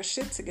got their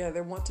shit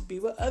together want to be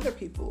with other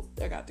people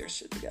that got their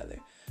shit together.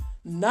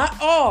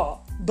 Not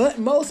all, but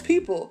most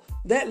people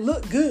that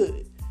look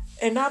good.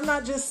 And I'm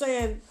not just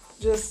saying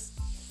just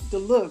the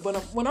look, but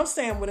when I'm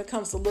saying when it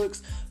comes to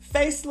looks,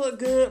 face look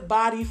good,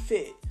 body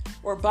fit,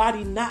 or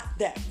body not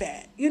that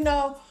bad.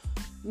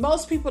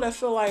 Most people that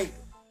feel like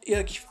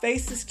your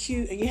face is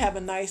cute and you have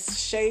a nice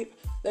shape,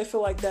 they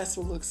feel like that's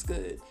what looks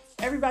good.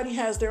 Everybody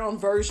has their own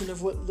version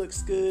of what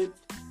looks good,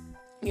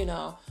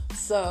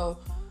 So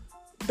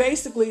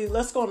basically,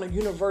 let's go on a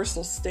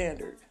universal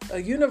standard. A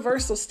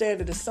universal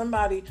standard is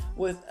somebody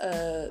with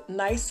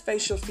nice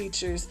facial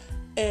features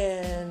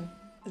and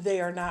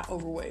they are not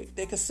overweight.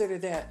 They consider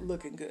that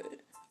looking good,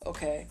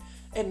 okay?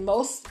 And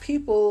most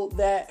people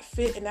that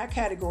fit in that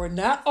category,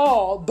 not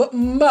all, but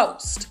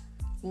most,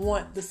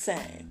 want the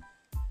same.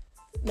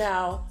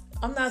 Now,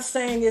 I'm not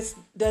saying it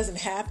doesn't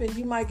happen.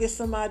 You might get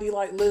somebody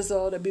like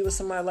Lizzo to be with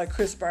somebody like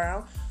Chris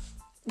Brown.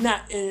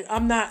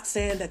 I'm not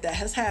saying that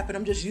has happened.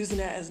 I'm just using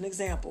that as an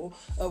example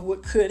of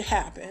what could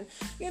happen.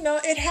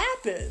 It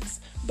happens.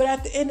 But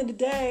at the end of the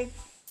day,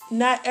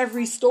 not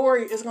every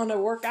story is going to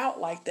work out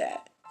like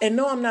that. And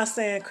no, I'm not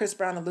saying Chris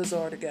Brown and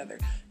Lizzo are together.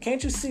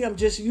 Can't you see I'm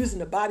just using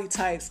the body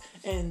types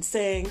and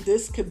saying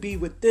this could be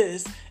with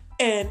this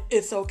and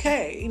it's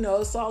okay.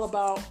 It's all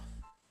about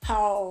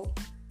how...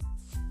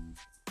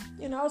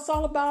 it's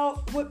all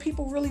about what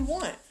people really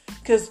want.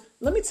 Because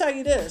let me tell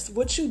you this,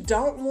 what you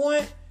don't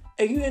want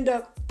and you end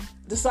up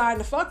deciding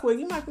to fuck with,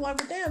 you might be like,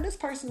 well, damn, this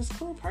person is a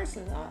cool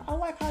person. I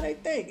like how they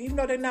think, even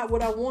though they're not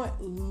what I want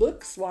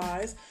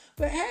looks-wise.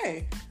 But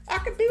hey, I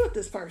could be with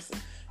this person.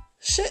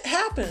 Shit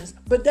happens.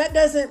 But that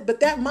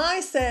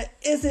mindset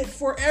isn't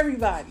for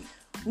everybody.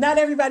 Not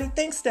everybody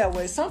thinks that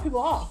way. Some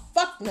people, oh,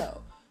 fuck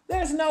no.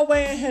 There's no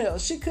way in hell.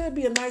 She could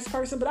be a nice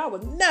person, but I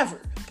would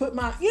never put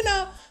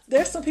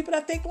there's some people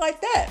that think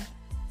like that.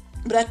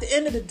 But at the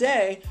end of the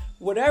day,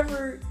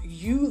 whatever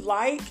you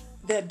like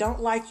that don't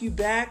like you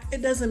back,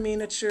 it doesn't mean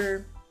that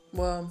you're,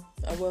 I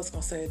was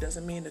going to say it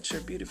doesn't mean that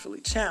you're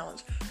beautifully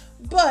challenged.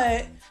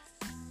 But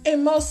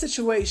in most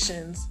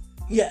situations,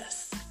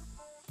 yes.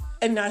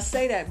 And I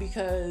say that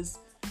because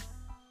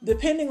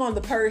depending on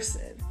the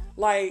person,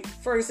 like,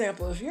 for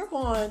example, if you're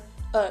going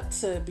up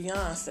to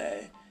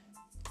Beyonce,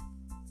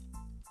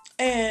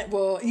 and,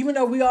 even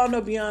though we all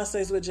know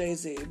Beyonce's with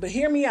Jay-Z, but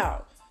hear me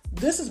out.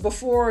 This is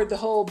before the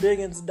whole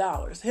billions of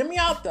dollars. Hear me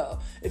out, though.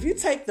 If you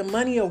take the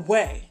money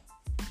away,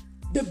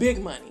 the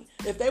big money,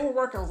 if they were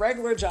working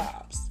regular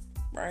jobs,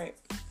 right?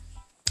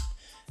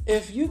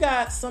 If you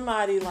got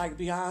somebody like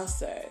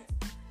Beyonce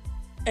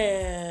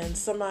and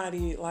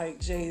somebody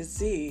like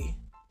Jay-Z,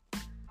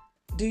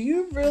 do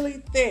you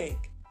really think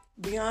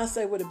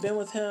Beyonce would have been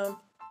with him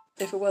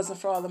if it wasn't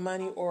for all the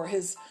money or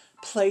his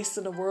place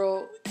in the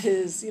world,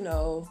 his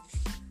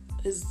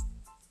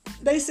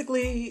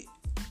basically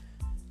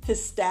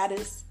his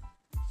status?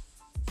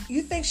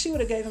 You think she would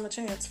have gave him a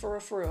chance for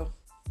real?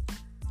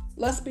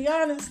 Let's be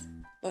honest.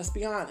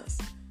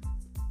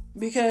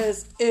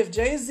 Because if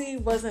Jay-Z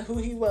wasn't who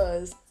he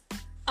was,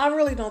 I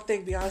really don't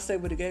think Beyonce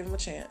would have gave him a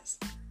chance.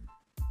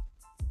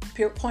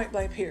 Point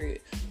blank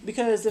period.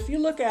 Because if you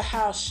look at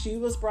how she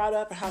was brought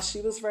up and how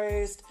she was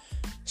raised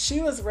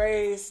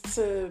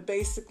to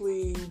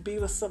basically be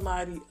with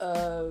somebody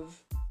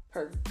of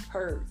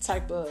her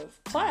type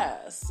of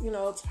class.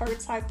 It's her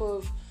type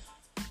of,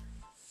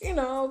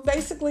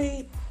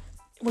 basically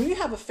when you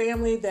have a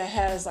family that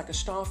has like a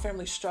strong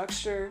family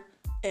structure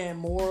and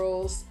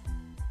morals,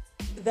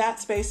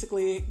 that's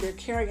basically, they're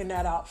carrying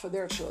that out for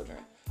their children.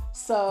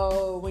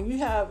 So when you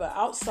have an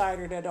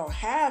outsider that don't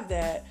have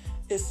that,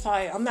 it's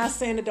like, I'm not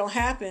saying it don't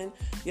happen.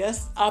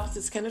 Yes,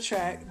 opposites can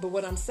attract. But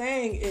what I'm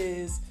saying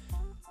is,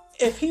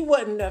 if he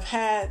wouldn't have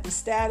had the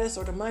status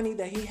or the money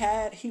that he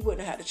had, he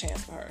wouldn't have had a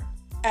chance for her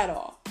at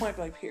all. Point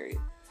blank period.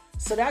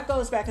 So that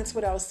goes back into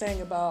what I was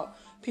saying about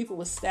people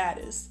with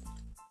status.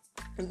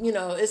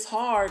 It's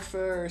hard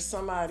for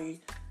somebody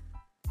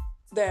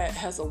that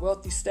has a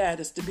wealthy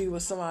status to be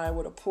with somebody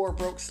with a poor,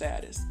 broke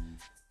status.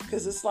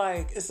 Because it's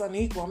like, it's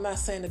unequal. I'm not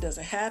saying it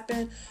doesn't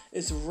happen.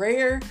 It's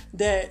rare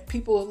that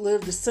people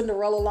live the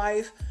Cinderella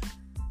life.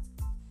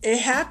 It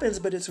happens,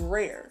 but it's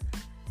rare.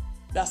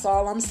 That's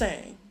all I'm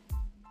saying.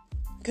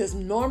 Because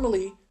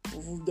normally,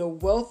 the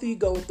wealthy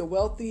go with the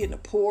wealthy and the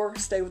poor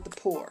stay with the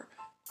poor.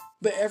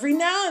 But every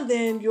now and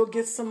then, you'll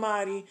get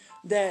somebody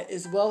that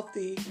is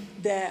wealthy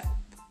that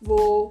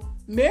will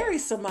marry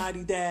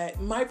somebody that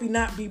might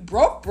not be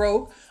broke,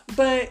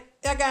 but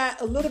I got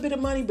a little bit of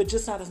money, but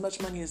just not as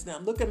much money as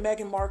them. Look at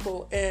Meghan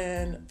Markle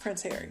and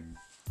Prince Harry.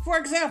 For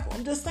example,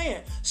 I'm just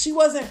saying, she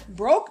wasn't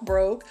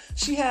broke.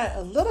 She had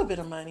a little bit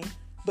of money,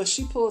 but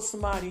she pulled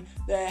somebody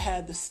that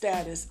had the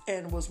status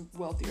and was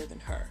wealthier than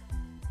her.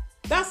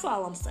 That's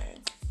all I'm saying.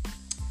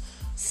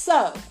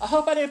 So, I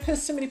hope I didn't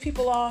piss too many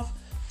people off,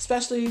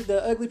 especially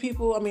the ugly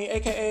people,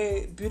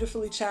 aka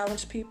beautifully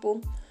challenged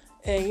people.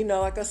 And,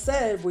 like I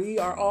said, we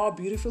are all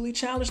beautifully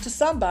challenged to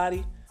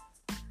somebody.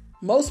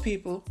 Most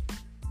people.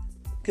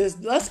 Because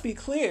let's be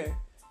clear,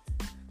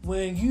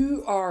 when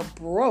you are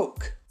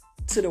broke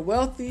to the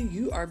wealthy,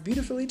 you are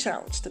beautifully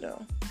challenged to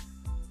them.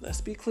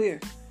 Let's be clear.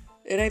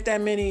 It ain't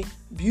that many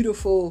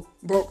beautiful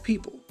broke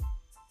people.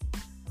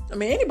 I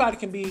mean, anybody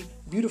can be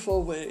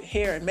beautiful with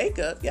hair and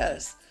makeup,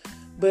 yes.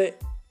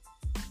 But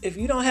if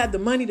you don't have the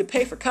money to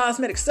pay for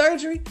cosmetic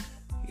surgery,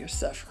 you're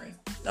suffering.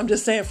 I'm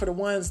just saying for the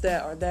ones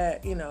that are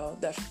that,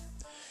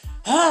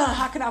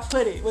 how can I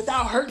put it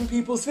without hurting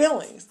people's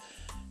feelings?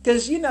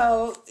 Because, you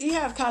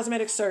have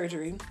cosmetic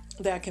surgery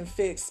that can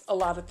fix a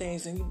lot of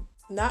things. And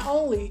not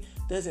only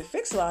does it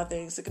fix a lot of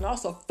things, it can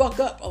also fuck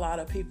up a lot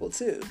of people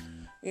too,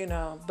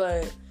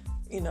 But,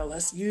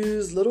 let's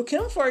use Little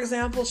Kim, for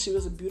example. She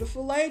was a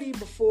beautiful lady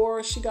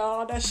before she got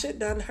all that shit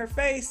done to her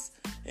face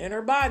and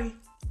her body.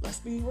 Let's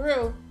be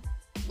real.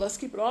 Let's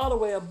keep it all the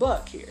way a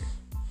buck here.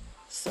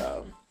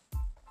 So,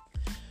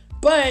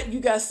 but you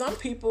got some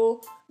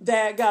people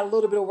that got a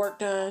little bit of work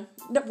done.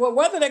 Well,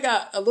 whether they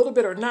got a little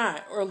bit or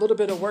not, or a little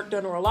bit of work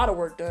done or a lot of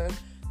work done,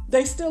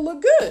 they still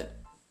look good.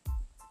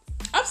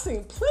 I've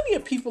seen plenty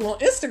of people on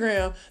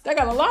Instagram that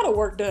got a lot of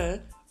work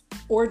done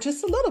or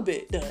just a little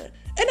bit done, and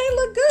they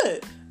look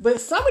good. But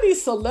some of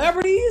these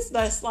celebrities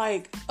that's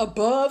like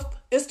above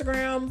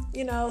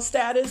Instagram,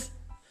 status,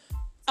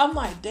 I'm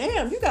like,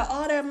 damn, you got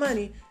all that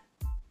money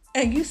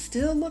and you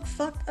still look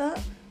fucked up.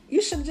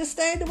 You should have just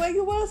stayed the way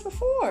you was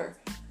before.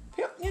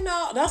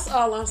 That's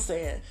all I'm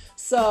saying.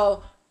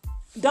 So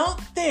don't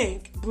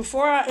think,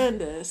 before I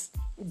end this,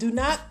 do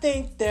not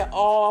think that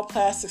all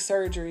plastic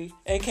surgery,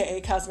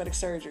 aka cosmetic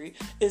surgery,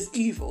 is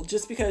evil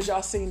just because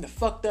y'all seen the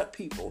fucked up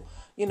people,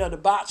 the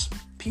botched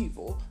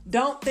people.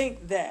 Don't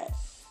think that.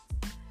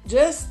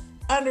 Just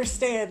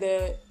understand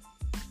that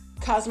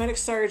cosmetic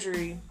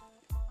surgery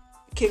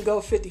can go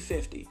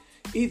 50-50.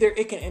 Either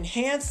it can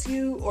enhance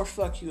you or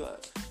fuck you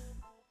up.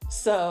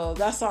 So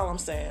that's all I'm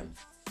saying.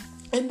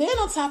 And then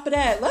on top of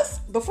that,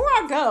 before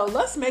I go,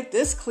 let's make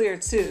this clear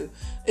too.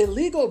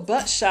 Illegal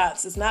butt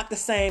shots is not the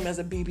same as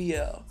a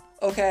BBL,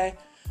 okay?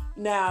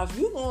 Now, if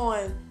you're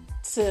going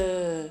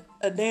to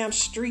a damn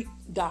street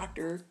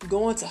doctor,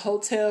 going to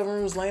hotel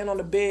rooms, laying on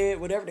the bed,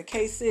 whatever the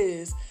case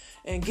is,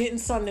 and getting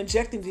something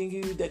injected in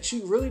you that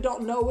you really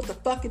don't know what the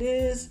fuck it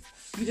is,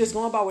 you just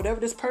going by whatever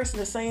this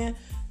person is saying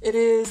it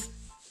is,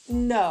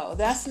 no,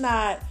 most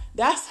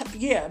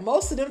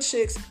of them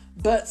chicks'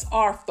 butts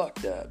are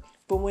fucked up.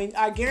 But when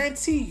I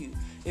guarantee you,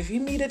 if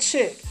you meet a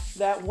chick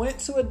that went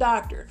to a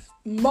doctor,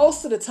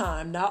 most of the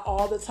time, not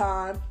all the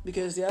time,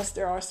 because yes,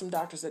 there are some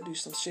doctors that do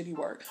some shitty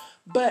work,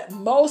 but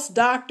most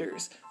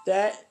doctors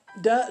that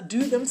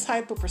do them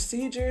type of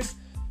procedures,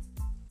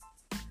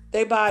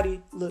 their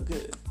body look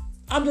good.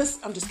 I'm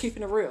just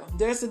keeping it real.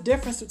 There's a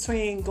difference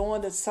between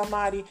going to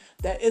somebody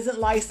that isn't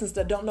licensed,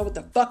 that don't know what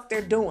the fuck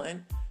they're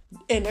doing,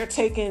 and they're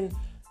taking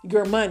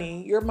your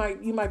money. You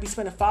might be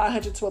spending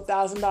 $500 to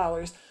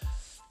 $1,000.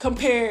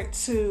 Compared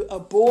to a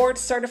board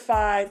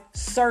certified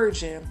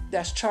surgeon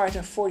that's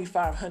charging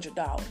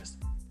 $4,500.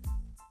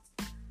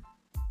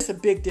 It's a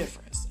big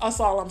difference.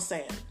 That's all I'm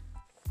saying.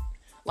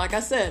 Like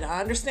I said, I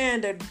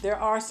understand that there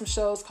are some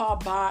shows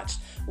called Botched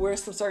where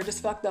some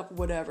surgeons fucked up or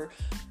whatever,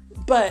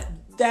 but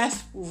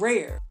that's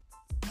rare.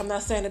 I'm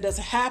not saying it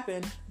doesn't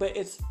happen, but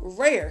it's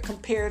rare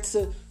compared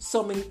to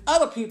so many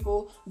other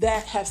people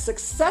that have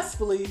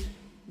successfully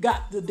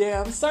got the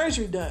damn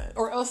surgery done,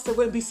 or else there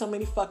wouldn't be so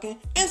many fucking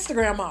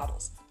Instagram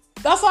models.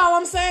 That's all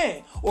I'm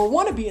saying. Or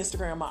want to be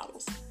Instagram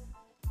models.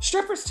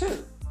 Strippers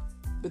too.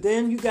 But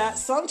then you got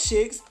some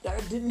chicks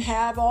that didn't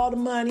have all the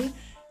money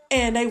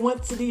and they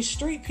went to these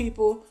street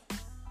people,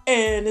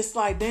 and it's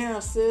like,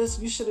 damn sis,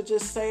 you should have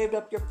just saved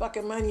up your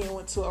fucking money and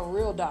went to a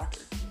real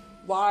doctor.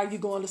 Why are you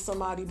going to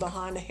somebody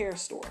behind the hair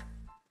store?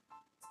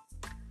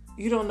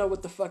 You don't know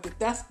what the fuck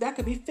that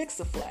could be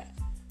Fix-A-Flat.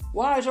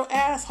 Why is your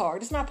ass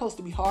hard? It's not supposed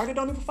to be hard. It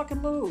don't even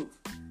fucking move.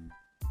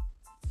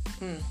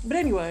 But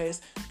anyways,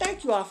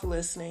 thank you all for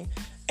listening.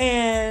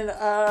 And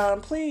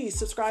please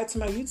subscribe to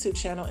my YouTube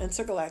channel,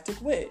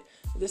 Intergalactic Wit.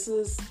 This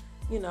is,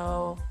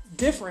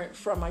 different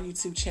from my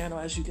YouTube channel,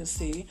 as you can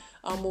see.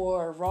 I'm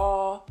more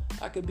raw.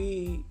 I could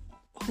be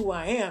who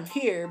I am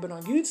here, but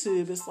on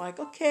YouTube, it's like,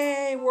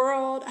 okay,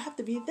 world, I have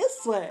to be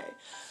this way.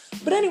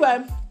 But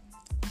anyway,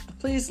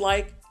 please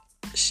like,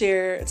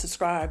 share, and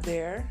subscribe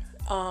there.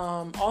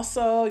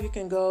 Also, you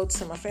can go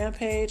to my fan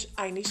page,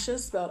 Inesha,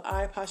 spelled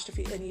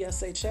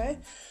I'_Nesha.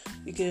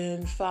 You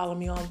can follow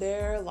me on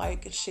there,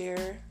 like and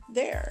share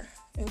there,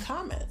 and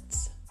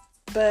comments.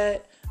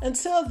 But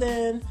until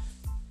then,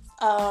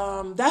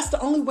 that's the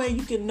only way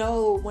you can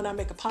know when I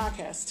make a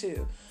podcast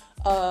too.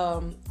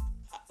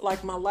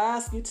 Like my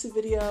last YouTube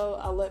video,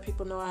 I let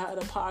people know I had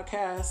a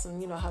podcast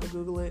and how to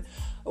Google it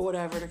or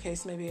whatever the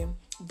case may be.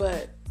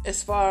 But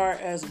as far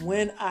as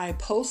when I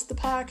post the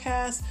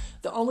podcast,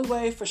 the only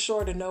way for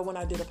sure to know when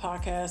I did a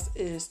podcast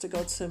is to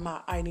go to my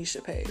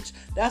Inesha page.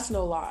 That's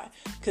no lie,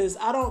 because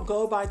I don't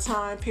go by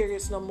time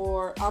periods no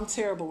more. I'm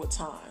terrible with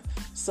time.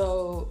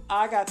 So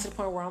I got to the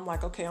point where I'm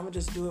like, okay, I'm going to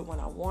just do it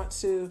when I want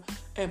to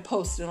and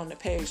post it on the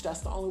page.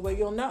 That's the only way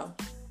you'll know.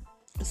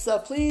 So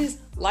please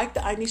like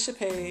the Inesha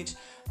page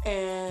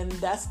And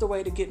that's the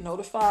way to get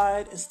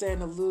notified and stay in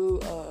the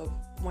loop of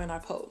when I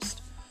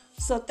post.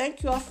 So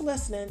thank you all for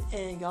listening,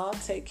 and y'all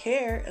take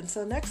care.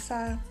 Until next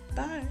time,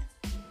 bye.